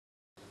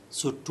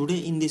So today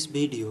in this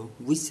video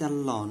we shall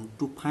learn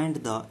to find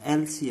the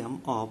LCM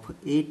of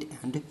 8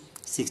 and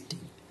 16.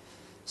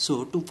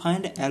 So to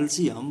find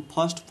LCM,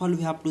 first of all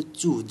we have to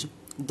choose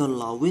the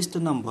lowest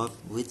number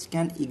which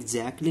can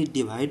exactly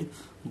divide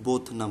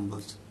both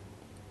numbers.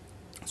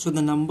 So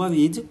the number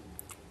is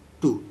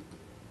 2.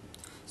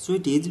 So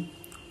it is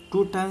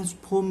 2 times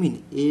 4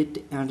 mean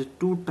 8 and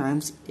 2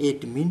 times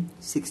 8 mean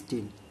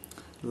 16.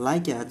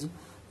 Like as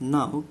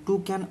now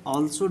 2 can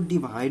also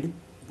divide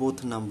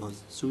both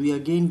numbers. So we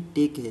again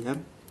take here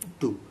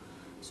 2.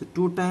 So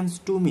 2 times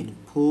 2 mean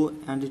 4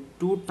 and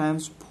 2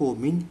 times 4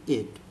 mean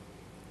 8.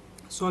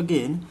 So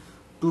again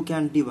 2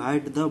 can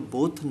divide the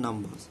both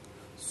numbers.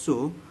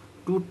 So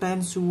 2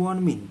 times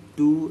 1 mean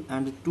 2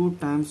 and 2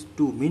 times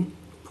 2 mean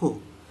 4.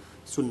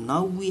 So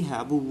now we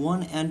have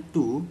 1 and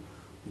 2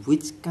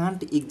 which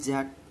can't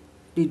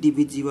exactly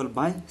divisible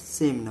by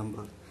same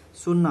number.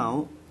 So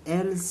now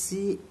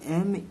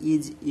LCM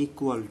is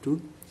equal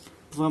to,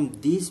 from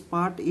this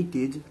part it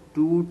is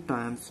 2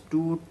 times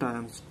 2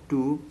 times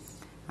 2,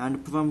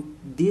 and from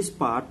this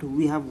part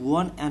we have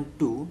 1 and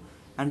 2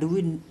 and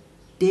we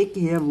take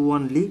here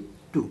only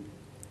 2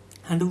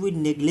 and we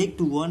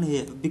neglect 1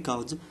 here,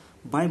 because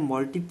by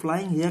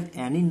multiplying here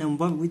any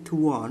number with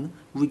 1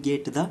 we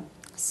get the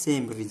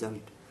same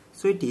result.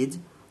 So it is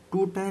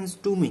 2 times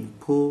 2 mean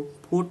 4,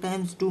 4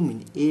 times 2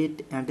 mean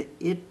 8 and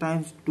 8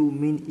 times 2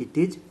 mean it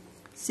is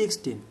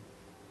 16.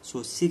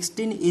 So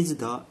 16 is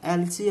the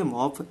LCM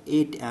of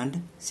 8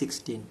 and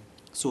 16.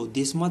 So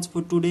this much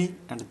for today,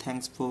 and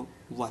thanks for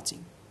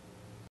watching.